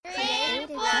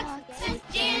Blocks with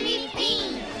Jeremy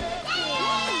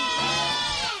Bean.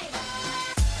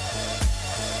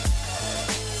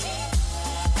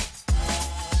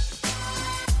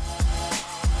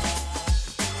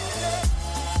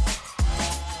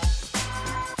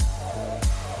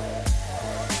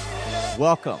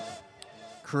 Welcome,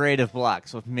 Creative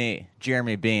Blocks with me,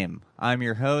 Jeremy Beam. I'm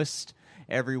your host.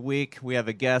 Every week we have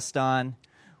a guest on.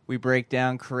 We break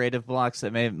down creative blocks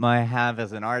that might have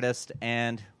as an artist,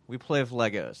 and we play with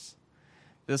Legos.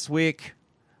 This week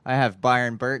I have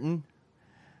Byron Burton,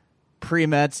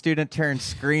 pre-med student turned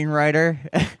screenwriter.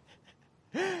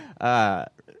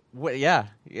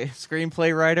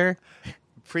 Screenplay writer.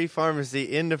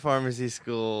 Pre-pharmacy into pharmacy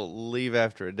school, leave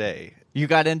after a day. You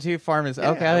got into pharmacy? Yeah,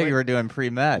 okay, I thought you were doing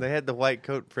pre-med. They had the white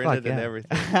coat printed and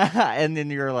everything. And then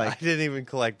you were like, I didn't even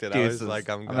collect it. I was like,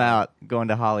 I'm out, going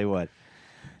to Hollywood.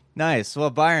 Nice. Well,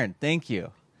 Byron, thank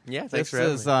you. Yeah, thanks This for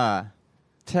having is me.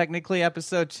 technically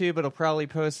episode 2, but it'll probably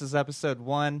post as episode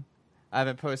 1. I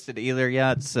haven't posted either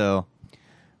yet, so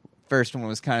first one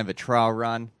was kind of a trial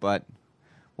run, but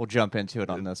we'll jump into it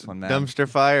on this one, man. Dumpster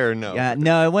fire or no? Yeah,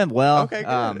 no, it went well. Okay, good.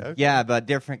 Okay. Yeah, but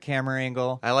different camera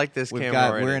angle. I like this camera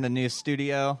already. We're in a new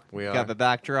studio. We got are. the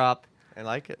backdrop. I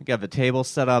like it. We got the table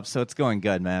set up, so it's going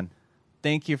good, man.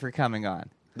 Thank you for coming on.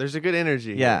 There's a good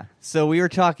energy. Yeah. Here. So we were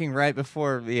talking right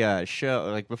before the show,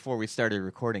 like before we started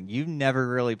recording. You never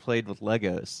really played with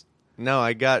Legos. No,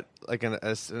 I got like an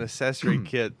accessory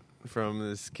kit from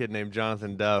this kid named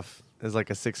Jonathan Duff as like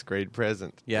a 6th grade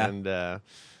present. Yeah. And I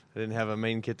didn't have a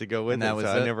main kit to go with And it, that was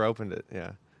so it? I never opened it.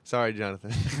 Yeah. Sorry,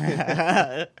 Jonathan.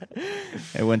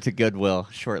 It went to Goodwill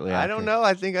shortly after. I don't know.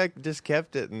 I think I just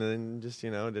kept it and then just,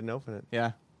 didn't open it.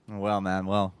 Yeah. Well, man.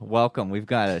 Well, welcome. We've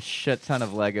got a shit ton of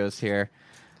Legos here.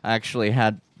 I actually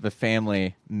had the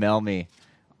family mail me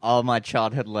all my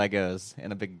childhood Legos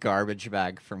in a big garbage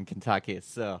bag from Kentucky.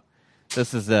 So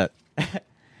this is it.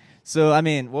 So, I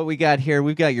mean, what we got here,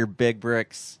 we've got your big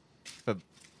bricks, the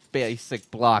basic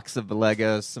blocks of the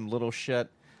Legos, some little shit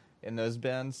in those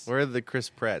bins. Where are the Chris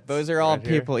Pratts? Those are all Right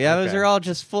here? people. Yeah, those Okay. are all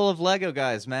just full of Lego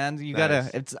guys, man. You Nice.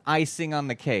 it's icing on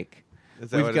the cake. Is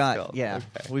that what it's got called? yeah,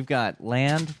 Okay. we've got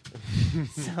land.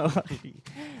 So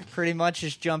pretty much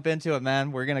just jump into it,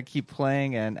 man. We're gonna keep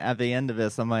playing, and at the end of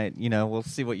this, I might, we'll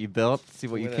see what you built, see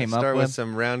what I'm you gonna came up start with. with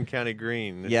some Round County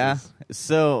Green. This Yeah. is-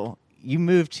 So you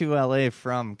moved to LA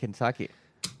from Kentucky.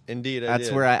 Indeed, I That's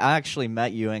did. where I actually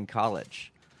met you in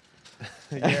college.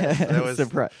 Yes, that was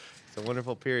Surprise. it's a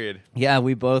wonderful period. Yeah,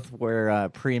 we both were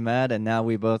pre-med, and now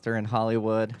we both are in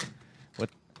Hollywood with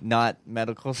not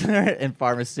medical and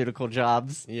pharmaceutical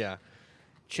jobs, Yeah,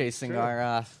 chasing True.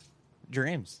 our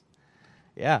dreams.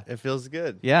 Yeah. it feels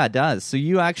good. Yeah, it does. So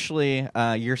you actually,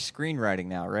 you're screenwriting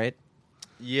now, right?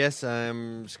 Yes,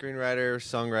 I'm screenwriter,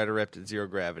 songwriter, repped at Zero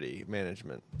Gravity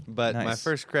Management. But my Nice.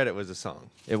 first credit was a song.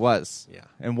 It was. Yeah.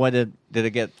 And what did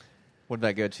it get? What did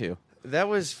that go to? That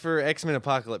was for X-Men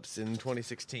Apocalypse in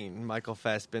 2016. Michael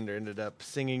Fassbender ended up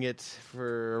singing it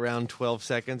for around 12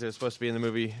 seconds. It was supposed to be in the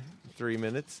movie 3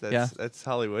 minutes. That's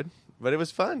Hollywood. But it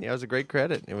was fun. Yeah, it was a great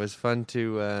credit. It was fun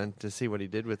to see what he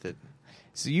did with it.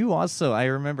 So you also, I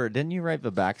remember, didn't you write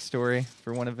the backstory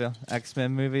for one of the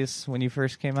X-Men movies when you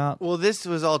first came out? Well, this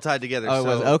was all tied together. Oh, it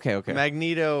was? Okay.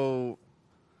 Magneto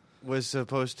was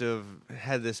supposed to have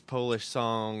had this Polish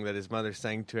song that his mother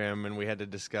sang to him, and we had to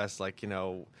discuss,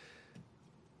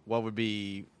 what would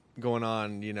be going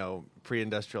on,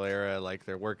 pre-industrial era, like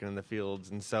they're working in the fields.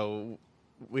 And so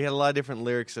we had a lot of different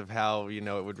lyrics of how, it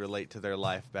would relate to their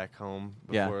life back home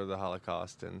before the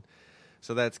Holocaust. And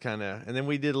so that's kind of, and then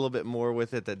we did a little bit more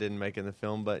with it that didn't make in the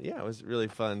film. But yeah, it was really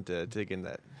fun to dig in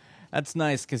that. That's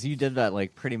nice because you did that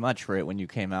like pretty much right when you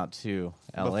came out to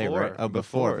LA, Before. right? Oh,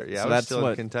 before. Yeah, so I was that's still in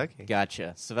what, Kentucky.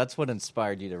 Gotcha. So that's what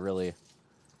inspired you to really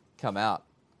come out.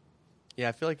 Yeah,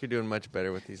 I feel like you're doing much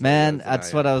better with these. Man, Legos than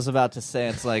that's I what am. I was about to say.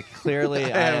 It's like clearly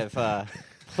I have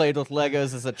played with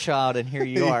Legos as a child, and here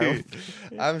you are.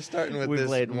 I'm starting with We this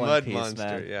played One mud Piece, monster.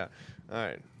 man. Yeah. All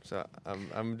right. So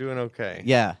I'm doing okay.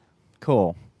 Yeah,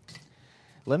 cool.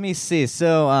 Let me see.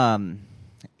 So,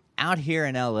 out here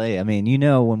in LA, I mean,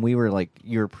 when we were like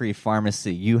you were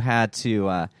pre-pharmacy, you had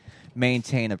to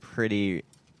maintain a pretty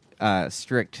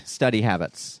strict study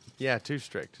habits. Yeah, too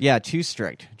strict. Yeah, too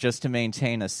strict just to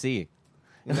maintain a C.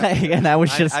 And that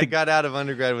was just I got out of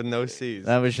undergrad with no C's.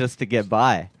 that was just to get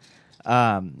by.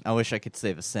 I wish I could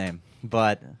say the same,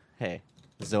 but hey,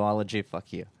 zoology,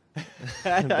 fuck you.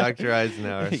 Dr.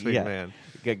 Eisenhower, sweet Yeah. man.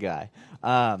 Good guy.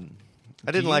 I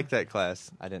didn't you- like that class.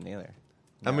 I didn't either.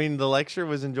 I mean, the lecture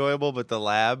was enjoyable, but the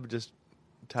lab just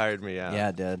tired me out. Yeah,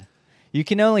 it did. You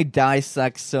can only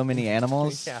dissect so many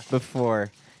animals Yeah.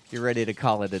 before you're ready to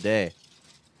call it a day.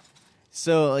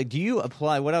 So, like, do you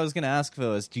apply? What I was going to ask,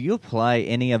 though, is do you apply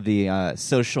any of the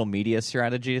social media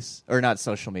strategies, or not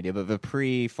social media, but the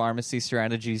pre-pharmacy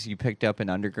strategies you picked up in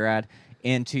undergrad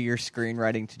into your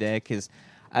screenwriting today? Because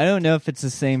I don't know if it's the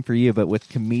same for you, but with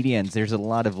comedians, there's a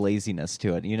lot of laziness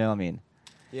to it. You know what I mean?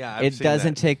 Yeah, it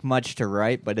doesn't take much to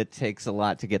write, but it takes a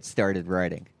lot to get started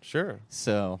writing. Sure.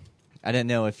 So, I didn't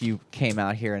know if you came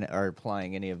out here and are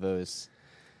applying any of those.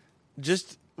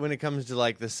 Just when it comes to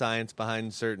like the science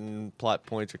behind certain plot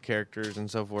points or characters and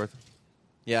so forth.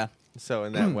 Yeah. So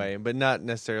in that way, but not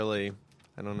necessarily,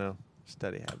 I don't know,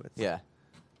 study habits. Yeah.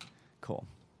 Cool.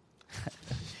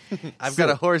 I've got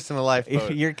a horse and a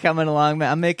lifeboat. You're coming along,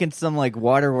 man. I'm making some like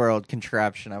Waterworld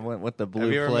contraption. I went with the blue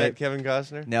Have you ever plate. met Kevin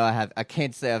Costner? No, I have. I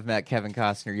can't say I've met Kevin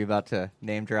Costner. You about to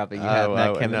name drop it? You have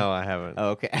met Kevin? No, I haven't. Oh,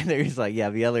 okay. And he's like,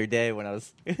 yeah, the other day when I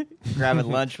was grabbing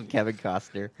lunch with Kevin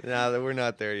Costner. No, we're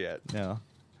not there yet. No.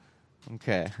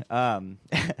 Okay.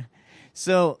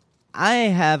 So I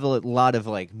have a lot of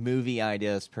like movie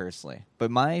ideas personally,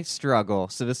 but my struggle.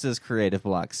 So this is creative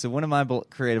blocks. So one of my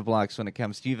creative blocks when it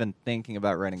comes to even thinking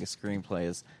about writing a screenplay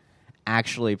is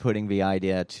actually putting the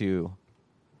idea to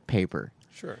paper.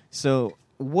 Sure. So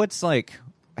what's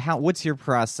your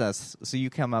process? So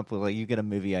you come up with you get a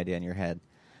movie idea in your head.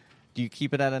 Do you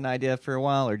keep it at an idea for a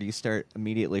while, or do you start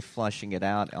immediately flushing it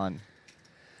out on?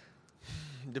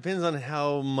 Depends on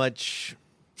how much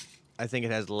I think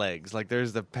it has legs. Like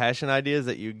there's the passion ideas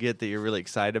that you get that you're really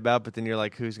excited about, but then you're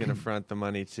like, who's going to front the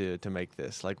money to make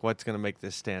this? Like what's going to make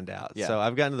this stand out? Yeah. So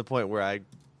I've gotten to the point where I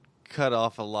cut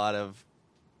off a lot of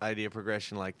idea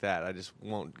progression like that. I just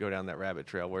won't go down that rabbit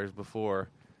trail. Whereas before,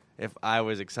 if I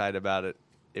was excited about it,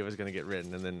 it was going to get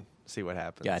written and then see what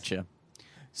happens. Gotcha.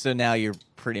 So now you're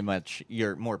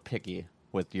more picky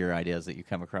with your ideas that you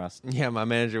come across. Yeah, my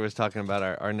manager was talking about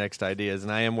our next ideas,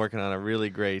 and I am working on a really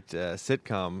great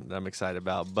sitcom that I'm excited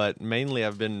about. But mainly,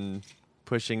 I've been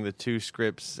pushing the 2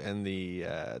 scripts and the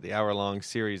hour-long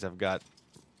series I've got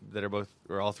that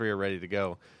are all 3 are ready to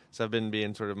go. So I've been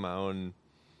being sort of my own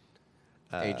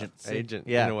agent,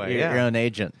 yeah, in a way. Your own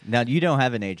agent. Now you don't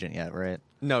have an agent yet, right?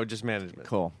 No, just management.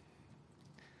 Cool.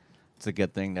 It's a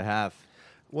good thing to have.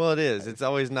 Well, it is. It's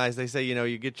always nice. They say,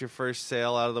 you get your first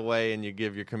sale out of the way and you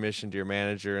give your commission to your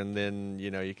manager, and then,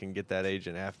 you can get that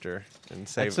agent after and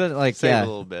save a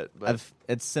little bit. But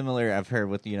it's similar, I've heard,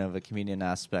 with, the comedian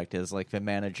aspect is like the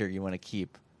manager you want to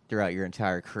keep throughout your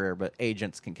entire career, but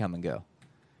agents can come and go.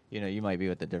 You might be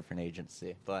with a different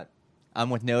agency, but I'm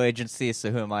with no agency,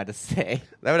 so who am I to say?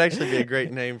 That would actually be a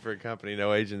great name for a company,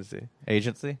 No Agency.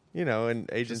 Agency? An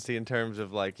agency in terms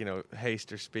of like,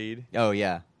 haste or speed. Oh,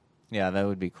 yeah. Yeah, that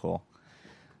would be cool.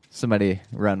 Somebody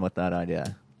run with that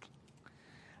idea.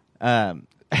 So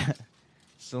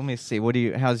let me see.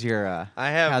 How's your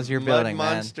how's your Mud building,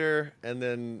 Monster, man? And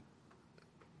then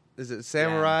is it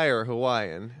Samurai or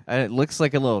Hawaiian? It looks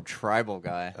like a little tribal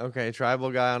guy. Okay,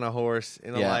 tribal guy on a horse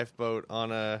in a lifeboat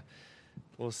on a,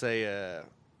 we'll say a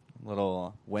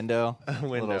little window,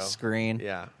 little screen.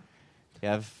 Yeah.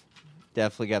 Yeah, I've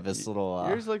definitely got this little.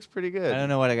 Yours looks pretty good. I don't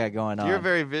know what I got going on. You're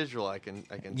very visual. I can.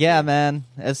 Yeah, see. Man.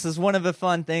 This is one of the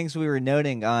fun things we were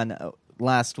noting on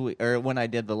last week, or when I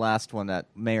did the last one that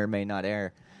may or may not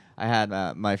air. I had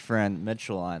my friend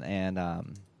Mitchell on,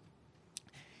 and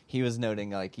he was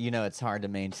noting it's hard to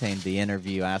maintain the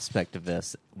interview aspect of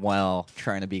this while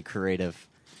trying to be creative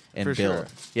and For build. sure.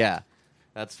 Yeah,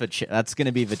 that's going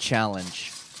to be the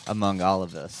challenge among all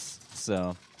of this.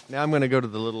 So now I'm going to go to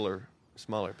the littler.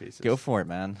 Smaller pieces. Go for it,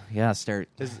 man. Yeah, start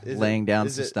is laying down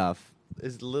some stuff.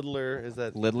 Is littler? Is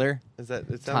that littler? Is that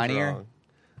it sounds tinier? Wrong.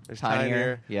 There's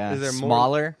Tinier. Yeah. Is there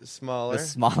smaller? Smaller. The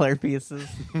smaller pieces.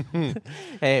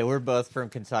 Hey, we're both from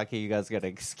Kentucky. You guys got to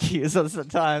excuse us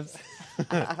sometimes.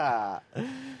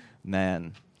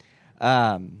 Man,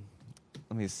 let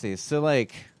me see. So,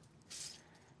 let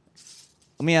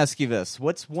me ask you this: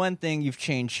 what's one thing you've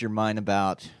changed your mind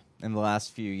about in the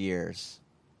last few years,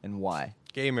 and why?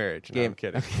 Gay marriage. No, I'm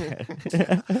kidding.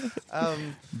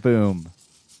 Boom.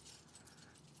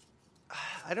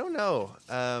 I don't know.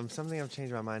 Something I've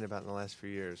changed my mind about in the last few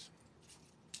years.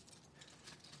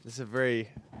 This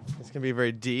can be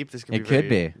very deep. This can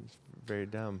be very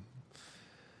dumb.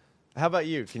 How about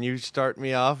you? Can you start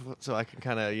me off so I can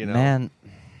kind of, Man,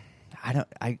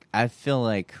 I feel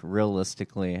like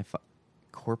realistically, if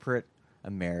corporate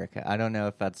America. I don't know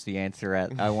if that's the answer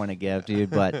I want to give, dude,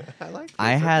 but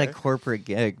I had a corporate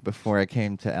gig before I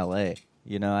came to LA.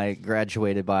 I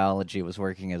graduated biology, was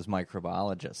working as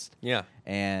microbiologist. Yeah.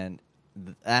 And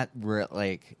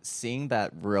seeing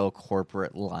that real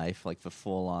corporate life, like the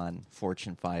full-on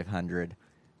Fortune 500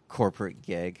 corporate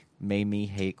gig, made me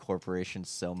hate corporations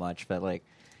so much. But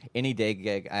any day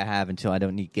gig I have until I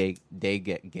don't need gay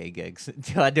gigs.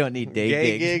 Until I don't need day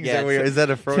Gay gigs. gigs? Yeah, Is that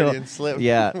a Freudian slip?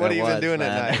 Yeah. What have you been doing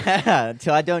at night?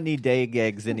 Until I don't need day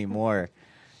gigs anymore.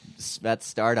 That's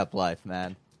startup life,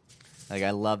 man. Like,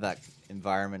 I love that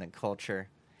environment and culture.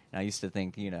 And I used to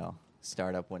think,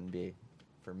 startup wouldn't be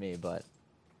for me, but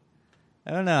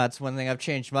I don't know. That's one thing I've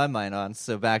changed my mind on.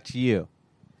 So back to you.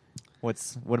 What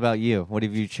about you? What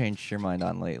have you changed your mind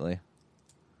on lately?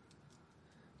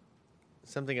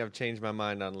 Something I've changed my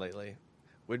mind on lately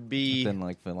would be Within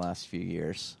like the last few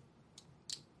years.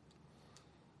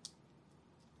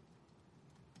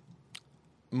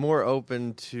 more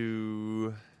open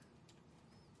to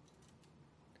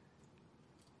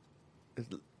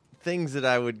things that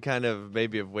I would kind of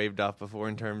maybe have waved off before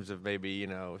in terms of maybe,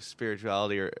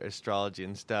 spirituality or astrology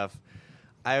and stuff.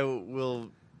 I will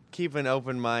keep an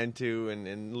open mind to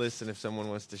and listen if someone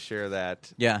wants to share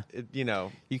that. Yeah.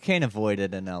 You can't avoid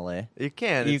it in LA. You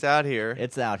can. It's out here.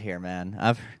 It's out here, man.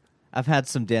 I've had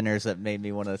some dinners that made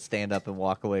me want to stand up and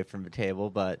walk away from the table,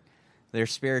 but their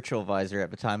spiritual advisor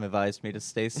at the time advised me to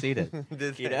stay seated.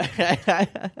 Did you they?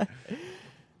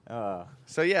 know?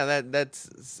 So yeah,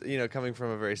 that's coming from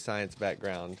a very science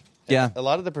background. Yeah. And a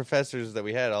lot of the professors that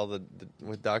we had, all the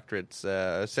with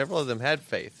doctorates, several of them had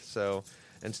faith. So.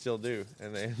 And still do,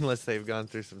 unless they've gone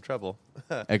through some trouble.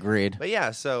 Agreed. But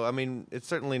yeah, so I mean, it's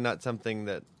certainly not something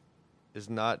that is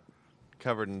not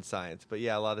covered in science. But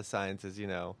yeah, a lot of science is,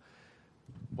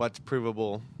 what's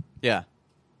provable. Yeah.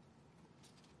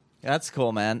 That's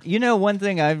cool, man. One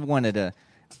thing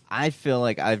I feel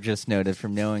like I've just noted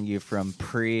from knowing you from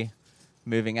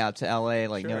moving out to LA,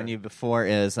 like Sure. knowing you before,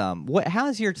 is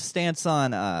how's your stance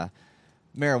on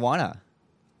marijuana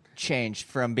changed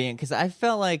from being, because I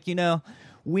felt like,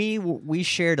 we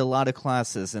shared a lot of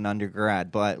classes in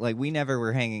undergrad, but like we never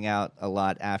were hanging out a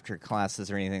lot after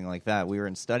classes or anything like that. We were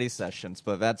in study sessions,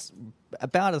 but that's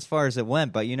about as far as it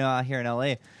went. But out here in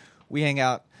LA, we hang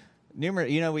out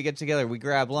we get together, we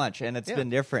grab lunch, and it's been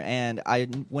different.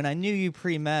 And when I knew you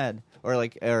pre-med or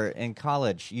in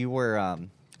college, you were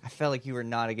I felt like you were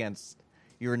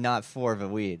not for the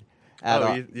weed at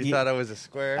all. You thought I was a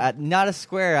square? Not a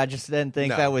square. I just didn't think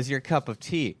No. that was your cup of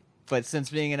tea. But since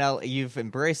being in LA, you've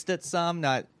embraced it some.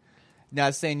 Not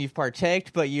saying you've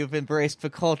partaked, but you've embraced the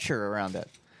culture around it.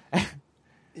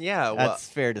 Yeah, well, That's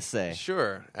fair to say.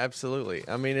 Sure, absolutely.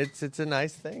 I mean, it's a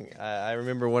nice thing. I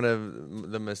remember one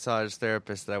of the massage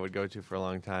therapists that I would go to for a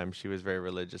long time. She was very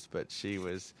religious, but she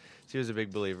was a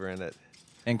big believer in it.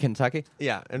 In Kentucky?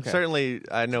 Yeah, and Okay. certainly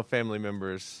I know family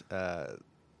members that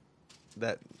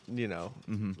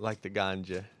like the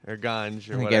ganja or ganj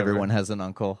or I think whatever. everyone has an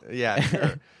uncle. Yeah,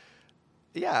 sure.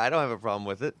 Yeah, I don't have a problem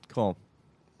with it. Cool.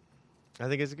 I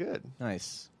think it's good,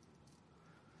 Nice.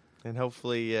 and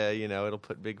hopefully, it'll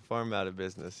put Big Pharma out of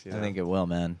business. I think it will,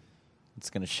 man. It's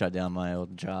going to shut down my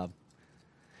old job.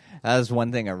 That was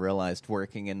one thing I realized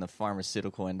working in the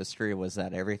pharmaceutical industry, was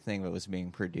that everything that was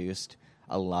being produced,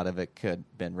 a lot of it could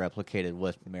have been replicated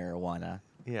with marijuana.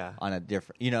 Yeah. On a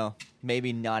different,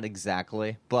 maybe not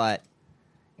exactly, but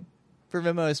for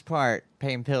the most part,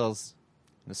 pain pills,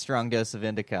 and a strong dose of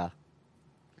indica,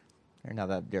 they're not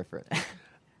that different.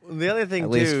 The other thing,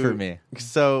 At too, least for me.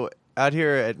 So out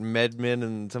here at MedMen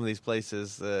and some of these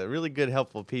places, really good,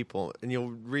 helpful people, and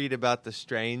you'll read about the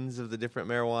strains of the different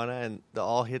marijuana, and they'll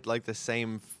all hit like the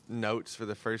same notes for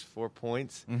the first 4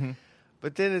 points. Mm-hmm.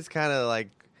 But then it's kind of like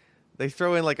they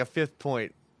throw in like a fifth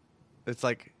point. It's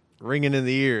like ringing in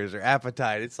the ears or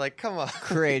appetite. It's like, come on,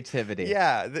 Creativity.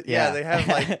 yeah, they have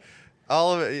like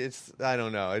all of it. It's, I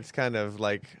don't know. It's kind of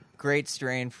like Great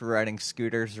strain for riding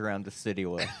scooters around the city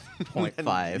with.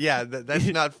 0.5. Yeah, that's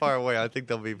not far away. I think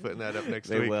they'll be putting that up next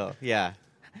They week. will. Yeah.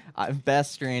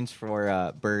 Best strains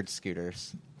for bird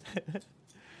scooters.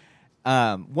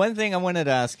 One thing I wanted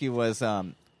to ask you was,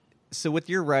 so with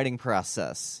your writing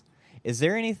process, is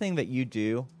there anything that you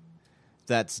do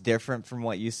that's different from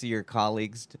what you see your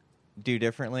colleagues do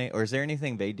differently? Or is there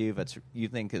anything they do that you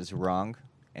think is wrong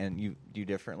and you do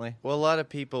differently? Well, a lot of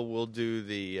people will do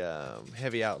the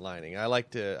heavy outlining. I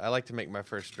like to make my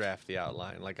first draft the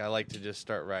outline. Like, I like to just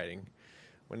start writing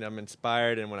when I'm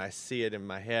inspired and when I see it in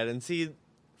my head. And see,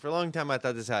 for a long time I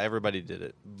thought this is how everybody did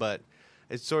it, but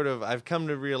it's sort of, I've come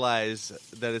to realize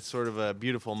that it's sort of a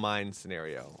beautiful mind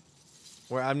scenario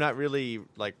where I'm not really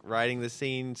like writing the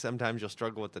scene. Sometimes you'll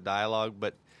struggle with the dialogue,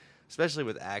 but especially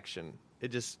with action, it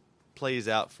just plays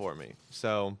out for me.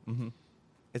 So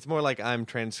it's more like I'm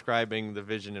transcribing the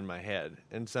vision in my head.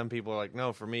 And some people are like,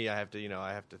 no, for me, I have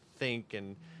to think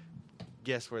and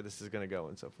guess where this is going to go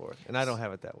and so forth. And I don't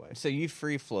have it that way. So you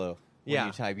free flow when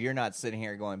you type. You're not sitting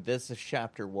here going, this is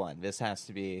chapter 1. This has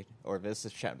to be, or this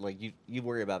is chapter, like you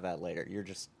worry about that later. You're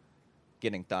just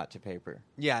getting thought to paper.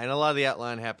 Yeah, and a lot of the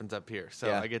outline happens up here,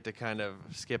 so I get to kind of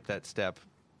skip that step.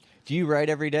 Do you write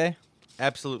every day?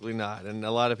 Absolutely not, and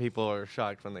a lot of people are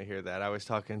shocked when they hear that. I was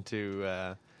talking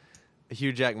to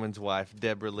Hugh Jackman's wife,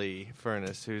 Deborah Lee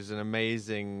Furness, who's an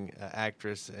amazing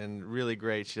actress and really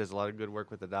great. She does a lot of good work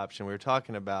with adoption. We were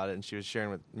talking about it, and she was sharing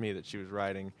with me that she was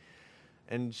writing.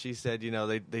 And she said, you know,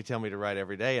 they tell me to write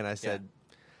every day. And I said,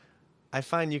 I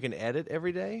find you can edit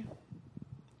every day.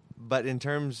 But in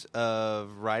terms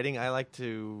of writing, I like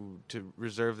to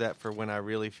reserve that for when I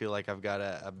really feel like I've got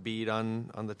a beat on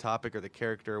the topic or the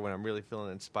character, when I'm really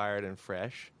feeling inspired and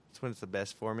fresh. That's when it's the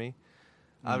best for me.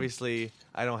 Obviously,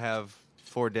 I don't have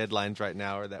 4 deadlines right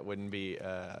now, or that wouldn't be,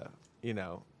 you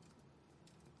know,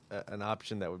 an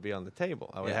option that would be on the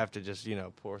table. I would have to just, you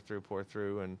know, pour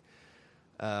through,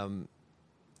 and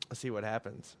see what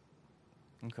happens.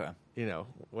 Okay. You know,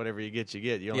 whatever you get, you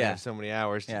get. You only have so many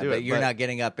hours to do but it. You're not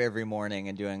getting up every morning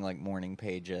and doing like morning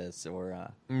pages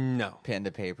or no pen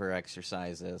to paper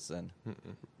exercises and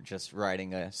just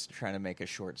writing trying to make a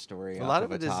short story. A lot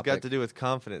of it has got to do with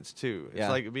confidence too. It's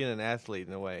like being an athlete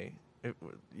in a way.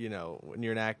 You know, when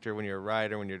you're an actor, when you're a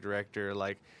writer, when you're a director,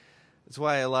 like that's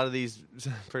why a lot of these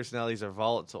personalities are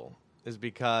volatile. Is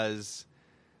because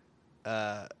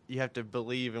you have to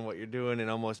believe in what you're doing and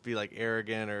almost be like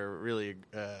arrogant or really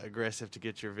aggressive to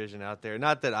get your vision out there.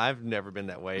 Not that I've never been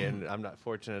that way, and I'm not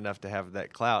fortunate enough to have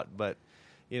that clout, but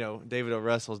you know, David O.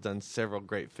 Russell's done several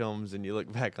great films, and you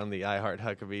look back on the I Heart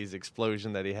Huckabees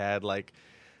explosion that he had, like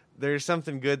there's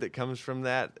something good that comes from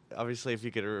that. Obviously, if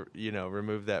you could, you know,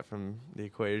 remove that from the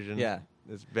equation,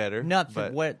 it's better. Not for,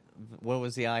 what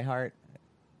was the I Heart?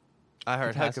 I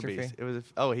Heart Huckabees. It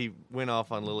was he went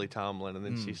off on Lily Tomlin, and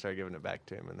then she started giving it back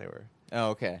to him, and they were. Oh,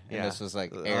 okay. And this was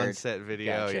like aired. On-set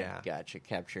video. Gotcha.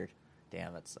 Captured.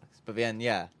 Damn, that sucks. But then,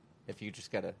 if you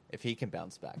just if he can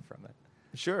bounce back from it.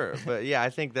 Sure, but I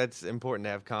think that's important to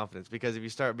have confidence, because if you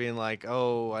start being like,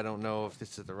 oh, I don't know if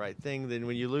this is the right thing, then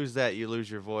when you lose that, you lose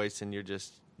your voice, and you're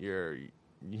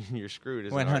screwed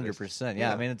as 100%.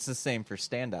 Yeah, I mean, it's the same for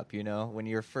stand-up. You know, when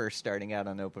you're first starting out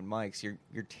on open mics,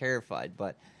 you're terrified,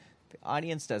 but the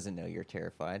audience doesn't know you're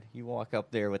terrified. You walk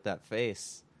up there with that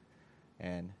face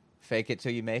and fake it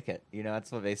till you make it. You know,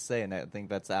 that's what they say, and I think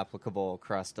that's applicable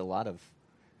across a lot of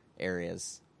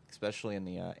areas, especially in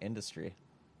the industry.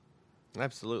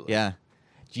 Absolutely. Yeah.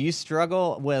 Do you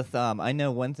struggle with, I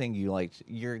know one thing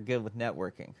you're good with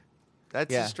networking.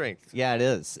 That's a strength. Yeah, it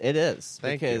is. It is.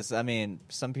 Thank because, you. I mean,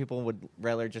 some people would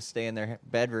rather just stay in their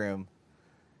bedroom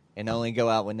and only go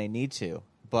out when they need to.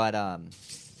 But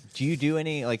do you do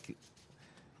any,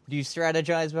 do you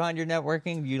strategize behind your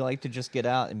networking? Do you like to just get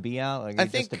out and be out? Like, are you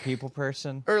just a people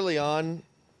person? Early on,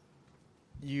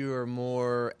 you are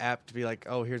more apt to be like,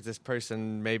 oh, here's this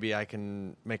person, maybe I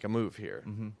can make a move here.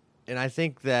 Mm-hmm. And I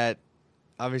think that,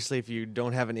 obviously, if you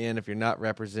don't have an in, if you're not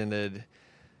represented,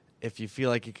 if you feel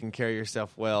like you can carry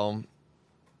yourself well,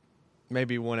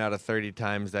 maybe 1 out of 30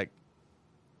 times that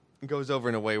goes over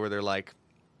in a way where they're like,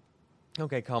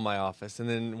 okay, call my office. And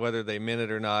then whether they meant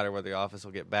it or not, or whether the office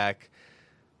will get back,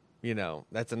 you know,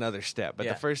 that's another step. But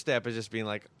the first step is just being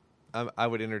like, I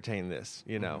would entertain this,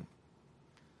 you know.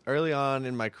 Early on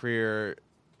in my career,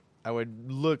 I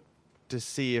would look to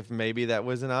see if maybe that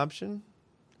was an option.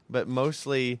 But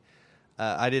mostly,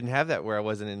 I didn't have that where I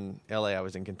wasn't in L.A., I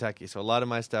was in Kentucky. So a lot of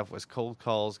my stuff was cold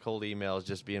calls, cold emails,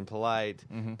 just being polite,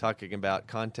 talking about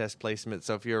contest placement.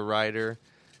 So if you're a writer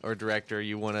or a director,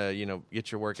 you want to, you know,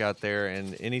 get your work out there,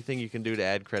 and anything you can do to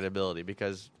add credibility,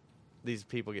 because these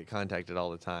people get contacted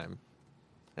all the time.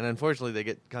 And unfortunately, they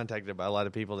get contacted by a lot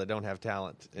of people that don't have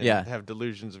talent and have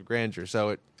delusions of grandeur. So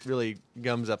it really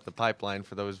gums up the pipeline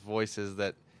for those voices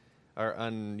that are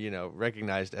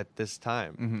recognized at this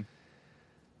time. Mm-hmm.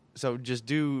 So just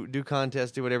do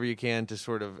contests, do whatever you can to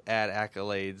sort of add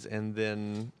accolades, and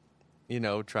then, you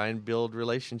know, try and build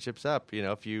relationships up. You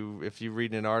know, if you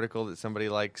read an article that somebody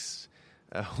likes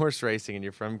horse racing and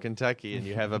you're from Kentucky and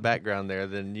you have a background there,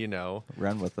 then, you know,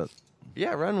 run with it.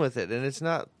 Yeah, run with it. And it's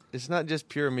not just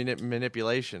pure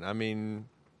manipulation. I mean,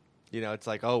 you know, it's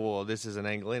like, oh, well, this is an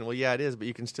angle in. Well, yeah, it is, but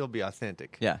you can still be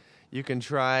authentic. Yeah. You can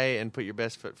try and put your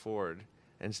best foot forward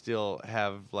and still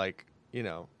have, like, you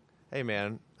know, hey,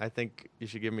 man, I think you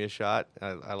should give me a shot.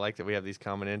 I like that we have these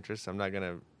common interests. I'm not going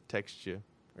to text you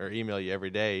or email you every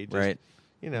day. Just, right.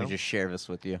 You know. We just share this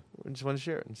with you. We just want to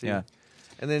share it and see. Yeah.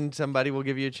 And then somebody will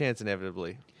give you a chance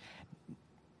inevitably.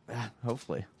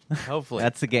 Hopefully. Hopefully.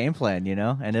 That's the game plan, you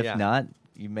know? And if not,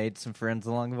 you made some friends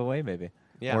along the way, maybe.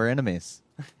 Yeah. Or enemies.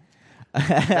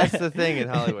 That's the thing in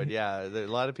Hollywood. Yeah, a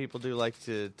lot of people do like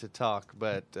to talk,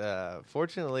 but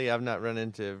fortunately, I've not run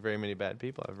into very many bad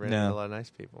people. I've run into a lot of nice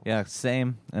people. Yeah,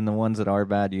 same. And the ones that are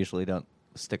bad usually don't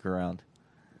stick around.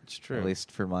 It's true. At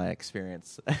least for my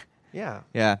experience. Yeah.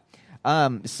 Yeah.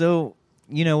 So,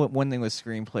 one thing with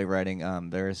screenplay writing,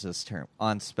 there is this term,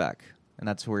 on spec. And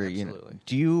that's where, Absolutely.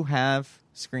 Do you have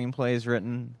screenplays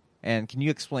written? And can you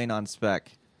explain on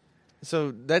spec?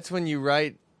 So that's when you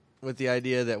write with the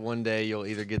idea that one day you'll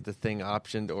either get the thing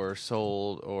optioned or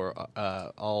sold, or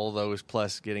all those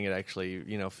plus getting it actually,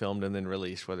 filmed and then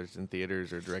released, whether it's in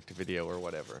theaters or direct to video or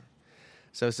whatever.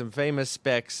 So some famous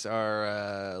specs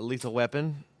are Lethal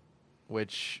Weapon,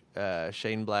 which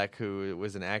Shane Black, who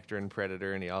was an actor in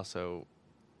Predator, and he also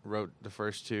wrote the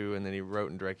first two, and then he wrote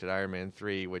and directed Iron Man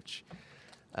 3, which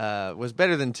was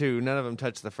better than 2. None of them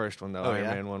touched the first one, though. Iron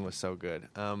Man 1 was so good.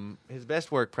 His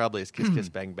best work probably is Kiss Kiss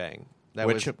Bang Bang.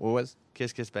 What was?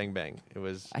 Kiss Kiss Bang Bang. It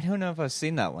was I don't know if I've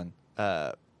seen that one.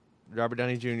 Robert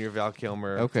Downey Jr., Val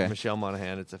Kilmer, Michelle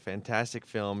Monaghan. It's a fantastic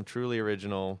film, truly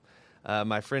original.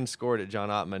 My friend scored it, John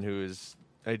Ottman,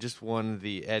 I just won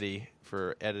the Eddie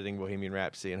for editing Bohemian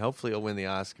Rhapsody, and hopefully he'll win the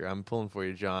Oscar. I'm pulling for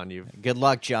you, John. Good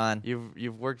luck, John.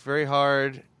 You've worked very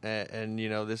hard, and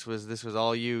this was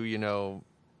all you.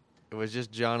 It was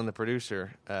just John and the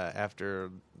producer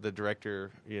after the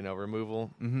director,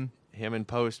 removal. Mm-hmm. Him and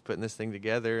post putting this thing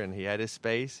together, and he had his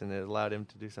space, and it allowed him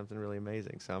to do something really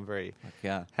amazing. So I'm very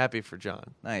happy for John.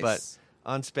 Nice. But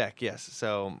on spec, yes.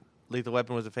 So Lethal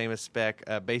Weapon was a famous spec.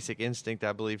 Basic Instinct,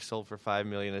 I believe, sold for $5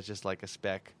 million. It's just like a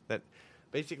spec that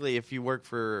basically, if you work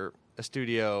for a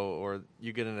studio or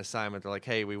you get an assignment, they're like,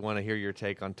 hey, we want to hear your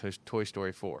take on Toy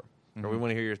Story 4, or we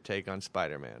want to hear your take on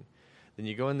Spider-Man. Then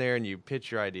you go in there and you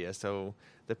pitch your idea. So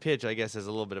the pitch, I guess, is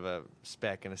a little bit of a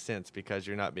spec in a sense because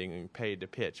you're not being paid to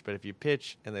pitch. But if you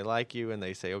pitch and they like you and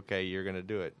they say, okay, you're going to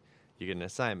do it, you get an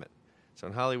assignment. So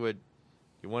in Hollywood,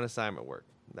 you want assignment work.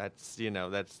 That's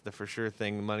the for sure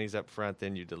thing. The money's up front,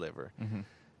 then you deliver. Mm-hmm.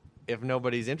 If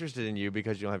nobody's interested in you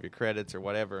because you don't have your credits or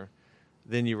whatever,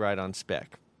 then you write on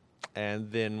spec.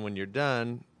 And then when you're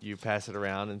done, you pass it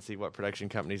around and see what production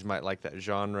companies might like that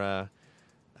genre.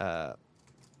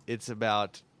 It's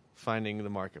about finding the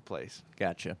marketplace.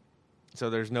 Gotcha. So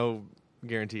there's no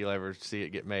guarantee you'll ever see it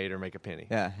get made or make a penny.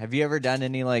 Yeah. Have you ever done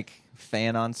any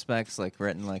fan on specs,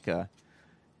 written a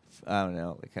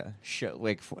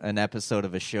show, an episode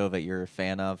of a show that you're a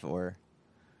fan of, or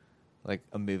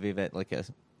a movie that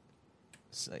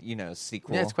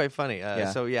sequel? Yeah, it's quite funny.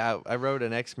 I wrote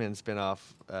an X-Men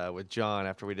spinoff with John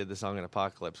after we did the song in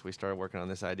Apocalypse. We started working on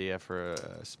this idea for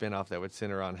a spinoff that would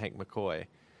center on Hank McCoy.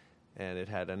 And it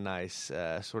had a nice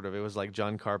it was like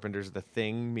John Carpenter's The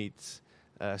Thing meets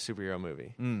a superhero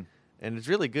movie. Mm. And it's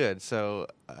really good, so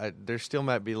there still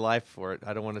might be life for it.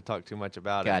 I don't want to talk too much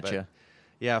about it. Gotcha. But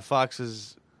yeah, Fox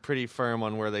was pretty firm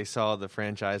on where they saw the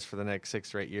franchise for the next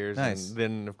 6 or 8 years. Nice. And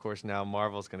then, of course, now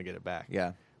Marvel's going to get it back.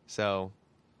 Yeah. So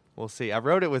we'll see. I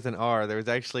wrote it with an R. There was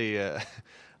actually a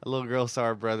little girl saw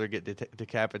her brother get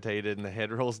decapitated, and the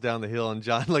head rolls down the hill, and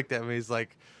John looked at me. He's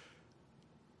like,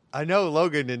 I know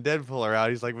Logan and Deadpool are out.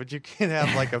 He's like, but you can't have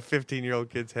a 15-year-old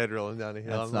kid's head rolling down the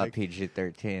hill. That's not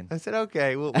PG-13. I said,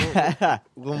 okay, we'll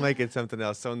make it something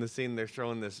else. So in the scene, they're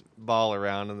throwing this ball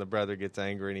around, and the brother gets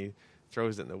angry, and he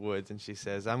throws it in the woods, and she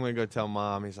says, I'm going to go tell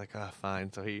Mom. He's like, oh,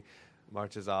 fine. So he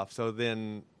marches off. So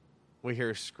then we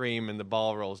hear a scream, and the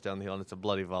ball rolls down the hill, and it's a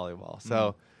bloody volleyball.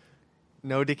 So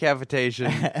no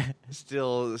decapitation,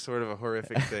 still sort of a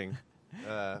horrific thing.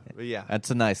 But yeah,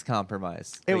 that's a nice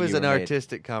compromise. It was an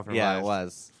artistic compromise. Yeah, it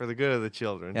was for the good of the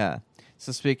children. Yeah.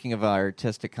 So speaking of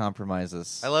artistic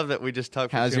compromises, I love that we just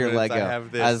talked. How's for 2 your minutes. Lego? I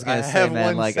have this. I was gonna say,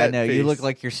 man, I know you look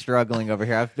like you're struggling over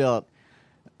here. I don't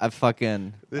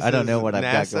know what I've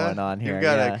got going on here. You've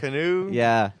got a canoe.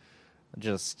 Yeah,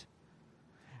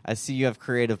 I see you have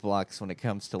creative blocks when it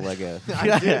comes to Lego.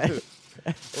 I do.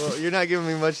 Well, you're not giving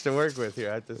me much to work with here,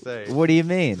 I have to say. What do you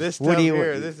mean? This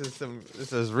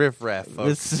is riffraff, folks.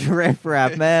 This is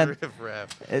riffraff, man.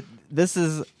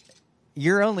 Riffraff.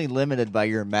 You're only limited by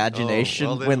your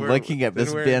imagination when looking at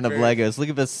this we're bin of Legos. Look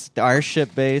at this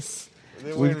starship base.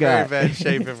 We've got very bad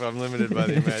shape if I'm limited by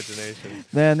the imagination.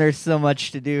 Man, there's so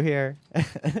much to do here.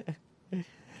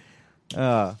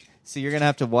 Oh. So you're gonna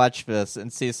have to watch this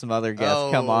and see some other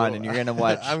guests come on, and you're gonna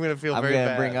watch. I'm gonna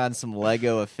bring on some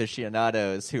Lego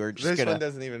aficionados who are just This one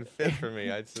doesn't even fit for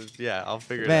me. I'll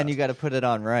figure it out. Man, you got to put it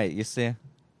on right. You see,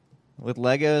 with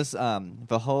Legos,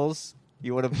 the holes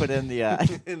you would have put in the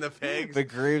in the pegs. The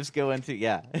grooves go into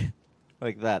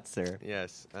like that, sir.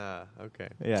 Yes. Okay.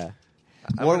 Yeah.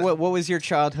 What was your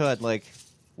childhood like?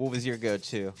 What was your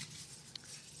go-to?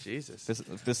 Jesus.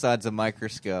 Besides a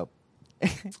microscope.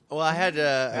 Well, I had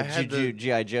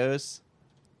G.I. Joes.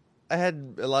 I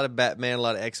had a lot of Batman, a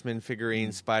lot of X-Men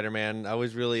figurines, Spider-Man. I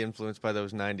was really influenced by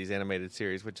those 90s animated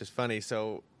series, which is funny.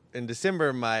 So in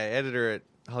December, my editor at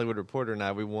Hollywood Reporter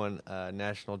and we won a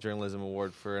National Journalism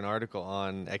Award for an article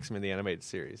on X-Men the Animated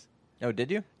Series. Oh,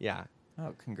 did you? Yeah.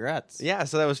 Oh, congrats. Yeah,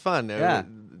 so that was fun. Yeah.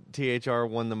 THR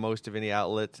won the most of any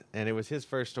outlet, and it was his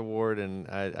first award, and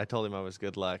I told him I was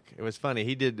good luck. It was funny.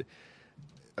 He did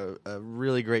a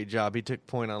really great job. He took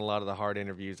point on a lot of the hard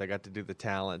interviews. I got to do the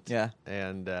talent. Yeah.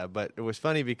 And but it was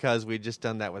funny because we'd just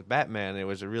done that with Batman, and it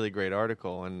was a really great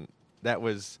article, and that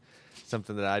was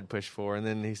something that I'd push for. And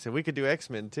then he said, we could do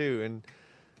X-Men too. And,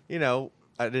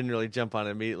 I didn't really jump on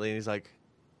it immediately. And he's like,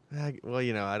 well,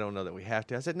 I don't know that we have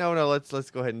to. I said, no, let's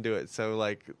go ahead and do it. So,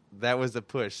 that was the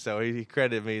push. So he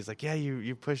credited me. He's like, yeah,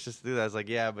 you pushed us to do that. I was like,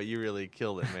 yeah, but you really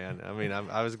killed it, man. I mean,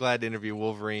 I was glad to interview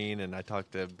Wolverine, and I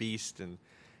talked to Beast and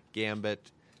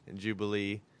Gambit and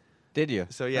Jubilee. Did you?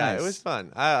 So, yeah, Nice. It was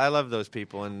fun. I love those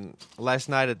people. And last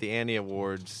night at the Annie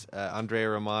Awards, Andrea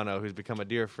Romano, who's become a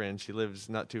dear friend, she lives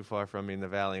not too far from me in the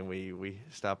Valley, and we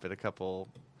stopped at a couple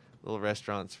little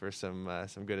restaurants for some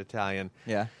good Italian.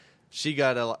 Yeah. She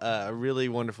got a really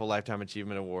wonderful Lifetime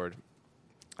Achievement Award.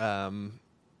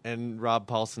 And Rob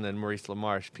Paulson and Maurice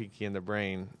LaMarche, Peaky and the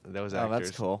Brain, those actors. Oh,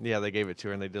 that's cool. Yeah, they gave it to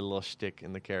her, and they did a little shtick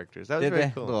in the characters. That was Did very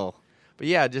they? cool. Little But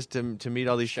yeah, just to meet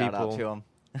all these shout people. out to them.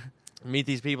 Meet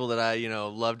these people that I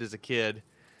loved as a kid,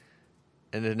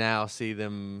 and to now see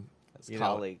them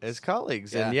As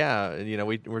colleagues. And Yeah.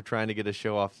 we're trying to get a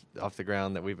show off the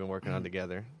ground that we've been working on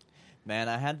together. Man,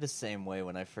 I had the same way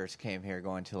when I first came here,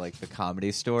 going to the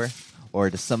Comedy Store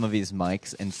or to some of these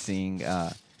mics and seeing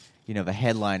the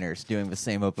headliners doing the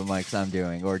same open mics I'm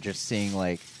doing, or just seeing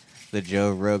the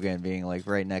Joe Rogan being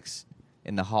right next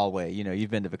in the hallway.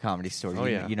 You've been to the Comedy Store. Oh,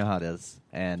 yeah. You know how it is.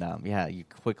 And you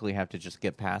quickly have to just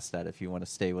get past that if you want to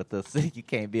stay with us. You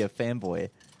can't be a fanboy.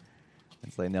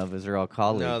 It's like, no, those are all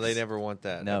colleagues. No, they never want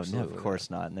that. No, Absolutely of course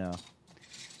not. No.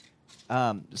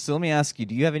 So let me ask you: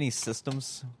 do you have any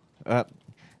systems? I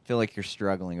feel like you're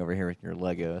struggling over here with your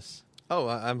Legos. Oh,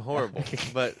 I'm horrible,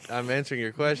 but I'm answering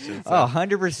your question. So. Oh,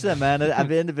 100%, man. At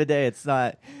the end of the day, it's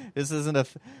not. This isn't a.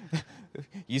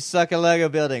 You suck at Lego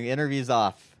building. Interview's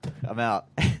off. I'm out.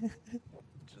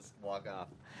 Just walk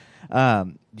off.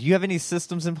 Do you have any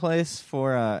systems in place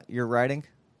for your writing?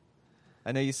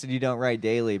 I know you said you don't write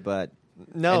daily, but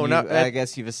No, I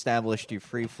guess you've established your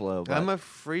free flow. But I'm a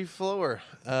free flower.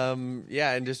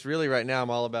 Yeah, and just really right now I'm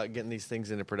all about getting these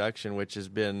things into production, which has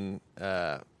been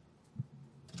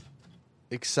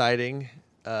exciting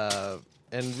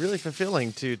and really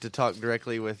fulfilling to talk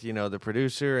directly with the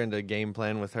producer and to game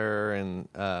plan with her and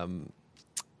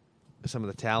some of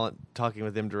the talent, talking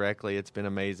with them directly. It's been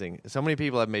amazing. So many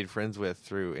people I've made friends with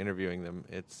through interviewing them.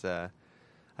 It's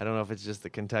I don't know if it's just the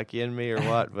Kentucky in me or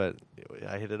what, but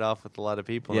I hit it off with a lot of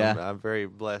people. Yeah. I'm very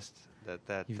blessed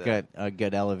that you've got a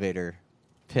good elevator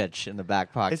pitch in the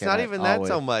back pocket. It's not even that always.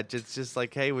 so much. It's just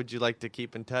like, hey, would you like to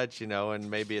keep in touch?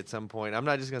 And maybe at some point, I'm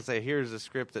not just gonna say, here's a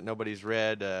script that nobody's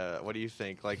read. What do you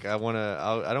think? Like, I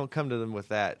don't come to them with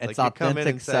that. It's like, you come in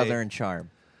authentic and say, Southern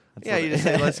charm. That's yeah, what you just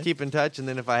say, let's keep in touch, and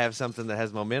then if I have something that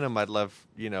has momentum, I'd love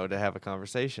to have a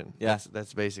conversation. Yeah.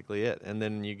 That's basically it. And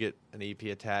then you get an EP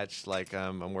attached. Like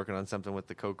I'm working on something with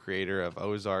the co-creator of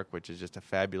Ozark, which is just a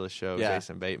fabulous show, Yeah.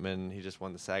 Jason Bateman. He just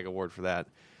won the SAG award for that.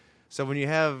 So when you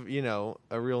have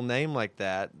a real name like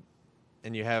that,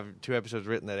 and you have 2 episodes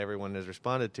written that everyone has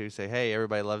responded to, say, hey,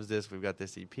 everybody loves this. We've got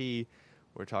this EP.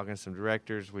 We're talking to some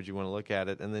directors. Would you want to look at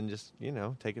it? And then just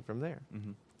take it from there.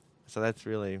 Mhm. So that's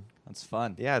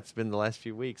fun. yeah, it's been the last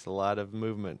few weeks, a lot of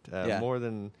movement, Yeah. more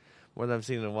than I've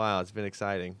seen in a while. It's been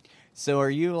exciting. So are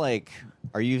you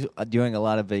doing a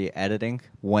lot of the editing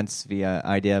once the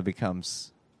idea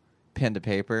becomes pen to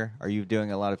paper? Are you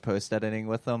doing a lot of post editing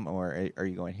with them, or are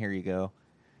you going, here you go?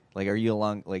 Like, are you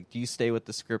do you stay with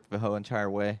the script the whole entire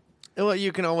way? Well,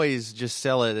 you can always just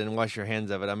sell it and wash your hands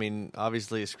of it. I mean,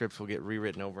 obviously, scripts will get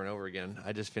rewritten over and over again.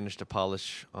 I just finished a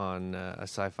polish on a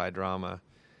sci-fi drama.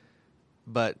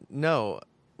 But no,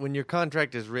 when your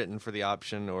contract is written for the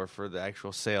option or for the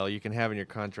actual sale, you can have in your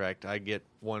contract, I get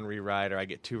 1 rewrite or I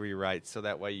get 2 rewrites, so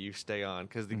that way you stay on.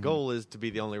 Because the goal is to be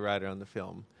the only writer on the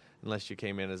film, unless you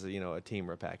came in as a team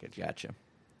or a package. Gotcha.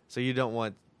 So you don't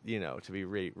want to be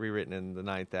rewritten in the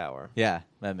 9th hour. Yeah,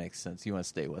 that makes sense. You want to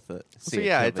stay with it. So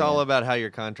yeah, it's all about how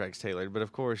your contract's tailored. But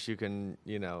of course, you can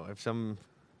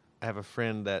I have a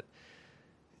friend that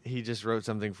he just wrote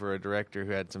something for a director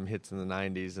who had some hits in the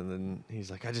 90s, and then he's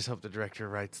like, I just hope the director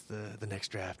writes the next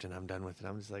draft and I'm done with it.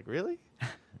 I'm just like, really?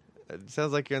 It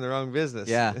sounds like you're in the wrong business.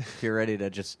 Yeah, if you're ready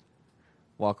to just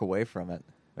walk away from it.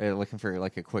 Are you looking for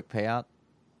like a quick payout?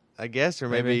 I guess, or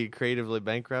maybe creatively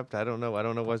bankrupt. I don't know.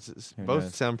 Both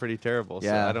knows? sound pretty terrible.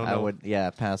 Yeah, so I don't know. would. Yeah,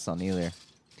 pass on either.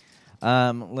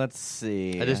 Let's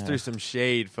see. I just threw some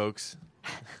shade, folks.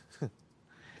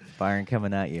 Byron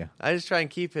coming at you. I just try and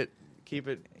keep it. You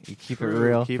keep true, it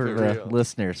real keep for it the real.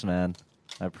 listeners, man.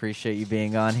 I appreciate you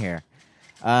being on here.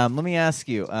 Let me ask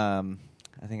you.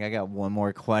 I think I got one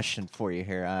more question for you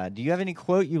here. Do you have any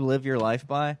quote you live your life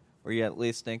by, or you at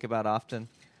least think about often?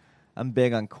 I'm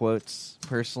big on quotes,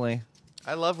 personally.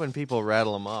 I love when people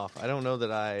rattle them off. I don't know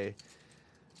that I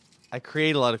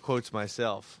create a lot of quotes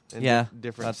myself in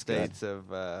different that's states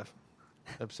of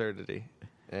absurdity,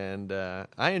 and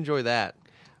I enjoy that.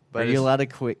 But Are you allowed to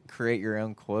create your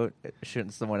own quote?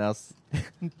 Shouldn't someone else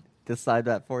decide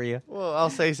that for you? Well, I'll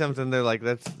say something. They're like,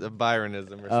 that's a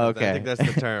Byronism or something. Oh, okay. I think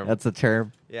that's the term. That's a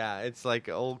term. Yeah, it's like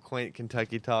old quaint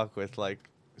Kentucky talk with like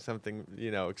something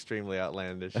extremely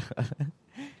outlandish.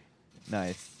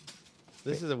 Nice.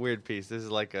 This is a weird piece. This is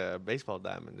like a baseball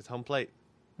diamond. It's home plate.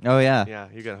 Oh yeah. Yeah,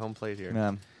 you got home plate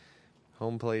here.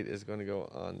 Home plate is going to go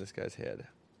on this guy's head.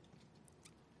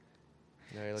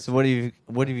 So what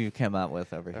have you come up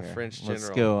with over here? A French Let's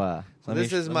general. go.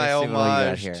 This is my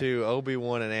homage to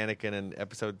Obi-Wan and Anakin in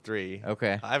Episode 3.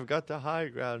 Okay. I've got the high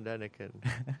ground, Anakin.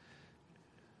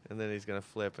 And then he's going to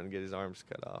flip and get his arms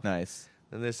cut off. Nice.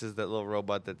 And this is that little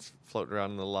robot that's floating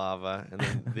around in the lava. And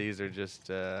then these are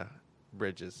just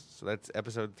bridges. So that's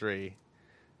Episode 3.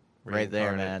 Right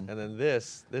there, man. And then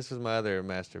this was my other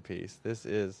masterpiece. This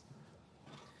is...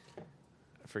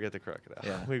 I forget the crocodile.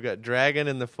 Yeah. We've got Dragon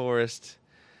in the Forest...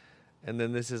 And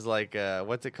then this is like,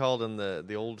 what's it called in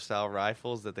the old style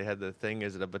rifles that they had the thing?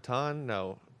 Is it a baton?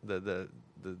 No, the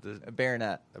A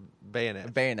bayonet. a bayonet.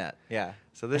 A bayonet. Yeah.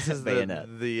 So this is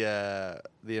the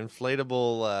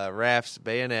inflatable raft's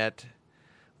bayonet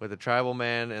with a tribal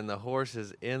man and the horse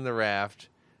is in the raft.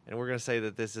 And we're gonna say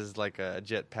that this is like a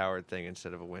jet powered thing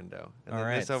instead of a window. And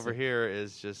then this over here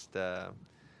is just this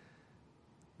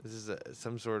is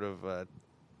some sort of.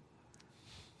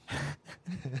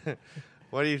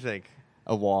 What do you think?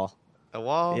 A wall. A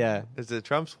wall? Yeah. Is it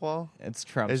Trump's wall? It's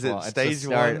Trump's Is it wall. It's stage the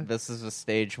start. one? This is a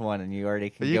stage one, and you already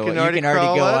can You go. can You already can already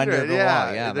crawl go under under it. the Yeah,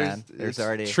 wall. Yeah, man. There's it's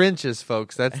already trenches,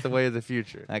 folks. That's the way of the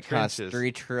future. that costs Trenches.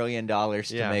 $3 trillion to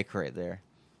Yeah. make right there.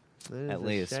 That is At a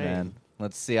least, shame. man.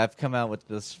 Let's see. I've come out with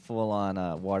this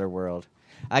full-on water world.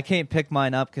 I can't pick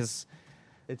mine up because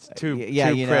It's too you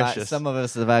know, precious. some of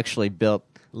us have actually built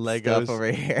Legos stuff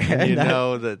over here. And you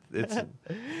know that it's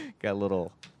got a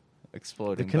little the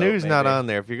exploding. canoe's boat, not maybe. on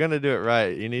there. If you're gonna do it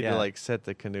right, you need Yeah. to like set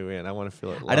the canoe in. I want to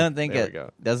feel it. I don't think there it we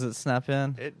go. does. It snap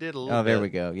in. It did a little. Oh, there bit. we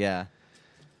go. Yeah,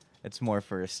 it's more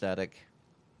for aesthetic.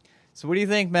 So, what do you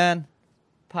think, man?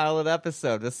 Pilot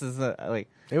episode. This is like.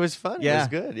 It was fun. Yeah, It was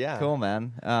good. Yeah. Cool,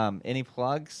 man. Any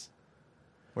plugs?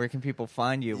 Where can people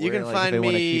find you? You Where, can like, if find they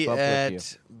wanna me keep up with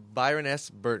at Byron S.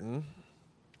 Burton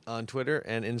on Twitter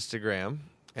and Instagram.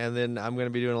 And then I'm going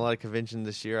to be doing a lot of conventions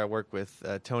this year. I work with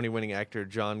Tony-winning actor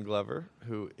John Glover,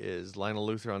 who is Lionel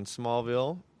Luthor on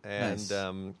Smallville. And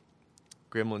Nice.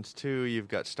 Gremlins 2, you've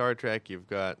got Star Trek, you've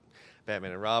got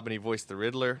Batman and Robin. He voiced the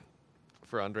Riddler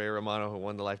for Andrea Romano, who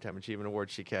won the Lifetime Achievement Award.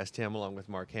 She cast him along with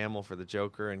Mark Hamill for the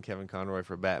Joker and Kevin Conroy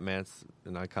for Batman. It's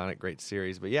an iconic, great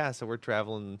series. But yeah, so we're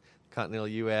traveling continental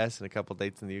U.S. and a couple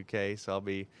dates in the U.K., so I'll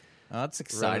be Oh, that's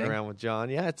exciting. running around with John.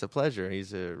 Yeah, it's a pleasure.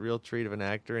 He's a real treat of an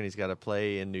actor, and he's got a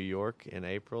play in New York in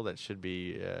April that should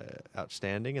be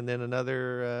outstanding, and then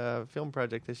another film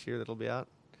project this year that'll be out.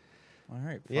 All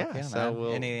right. Fuck Yeah, so man.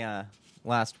 we'll- Any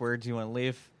last words you want to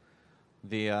leave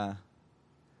the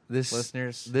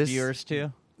listeners, viewers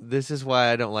too? This is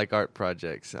why I don't like art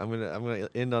projects. I'm gonna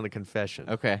end on a confession.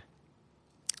 Okay.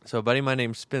 So a buddy of mine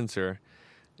named Spencer,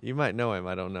 you might know him,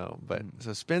 I don't know. But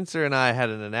so Spencer and I had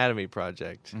an anatomy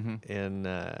project in,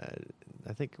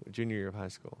 I think, junior year of high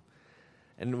school.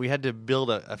 And we had to build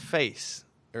a face,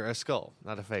 or a skull,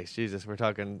 not a face. Jesus, we're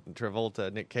talking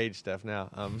Travolta, Nick Cage stuff now.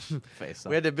 Face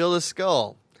We had to build a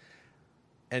skull.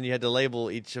 And you had to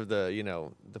label each of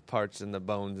the, the parts and the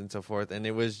bones and so forth. And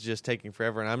it was just taking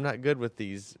forever. And I'm not good with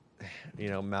these,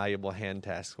 malleable hand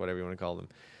tasks, whatever you want to call them.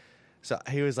 So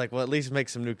he was like, well, at least make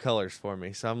some new colors for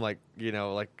me. So I'm like,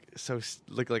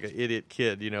 look like an idiot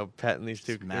kid, patting these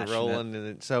two, Smashing rolling.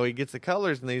 And so he gets the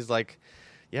colors and he's like,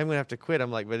 yeah, I'm going to have to quit.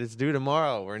 I'm like, but it's due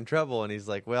tomorrow. We're in trouble. And he's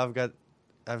like, well,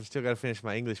 I've still got to finish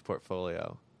my English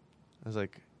portfolio. I was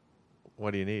like, what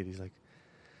do you need? He's like,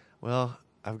 well,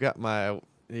 I've got my,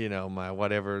 my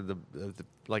whatever, the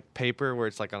like paper where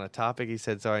it's like on a topic. He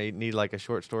said, so I need like a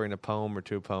short story and a poem or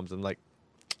two poems. I'm like,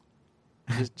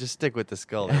 Just stick with the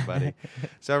skull there, buddy.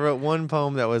 So I wrote one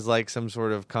poem that was like some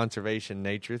sort of conservation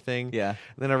nature thing. Yeah. And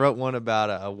then I wrote one about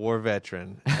a war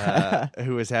veteran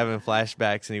who was having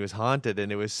flashbacks and he was haunted,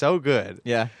 and it was so good.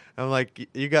 Yeah. I'm like,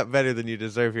 you got better than you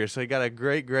deserve here. So he got a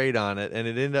great grade on it, and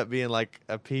it ended up being like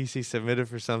a piece he submitted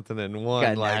for something and won.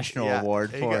 Got a like, national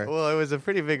award for it. Well, it was a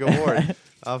pretty big award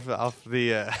off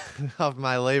the off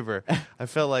my labor. I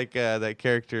felt like that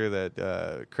character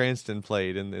that Cranston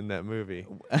played in that movie.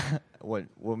 What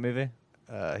movie?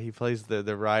 He plays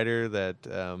the writer that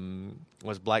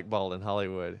was blackballed in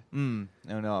Hollywood. No,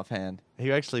 offhand.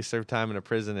 He actually served time in a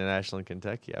prison in Ashland,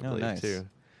 Kentucky, I believe, nice. too.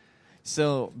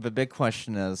 So the big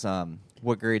question is,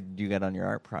 what grade did you get on your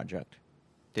art project?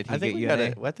 Did he get you an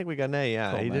A? I think we got an A,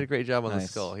 yeah. Cool, He man. did a great job on the Nice.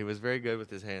 skull. He was very good with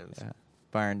his hands. Yeah.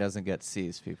 Byron doesn't get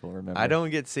C's, people, remember. I don't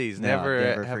get C's. No, Never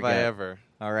never have forget. I ever.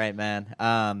 All right, man.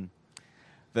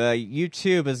 The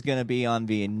YouTube is going to be on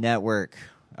the network,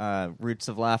 Roots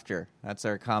of Laughter. That's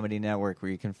our comedy network where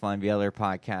you can find the other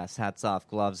podcasts, Hats Off,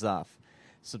 Gloves Off.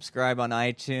 Subscribe on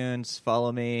iTunes.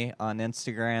 Follow me on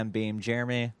Instagram, Beam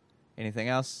Jeremy. Anything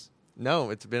else? No,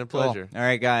 it's been a Cool. pleasure. All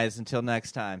right, guys. Until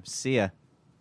next time. See ya.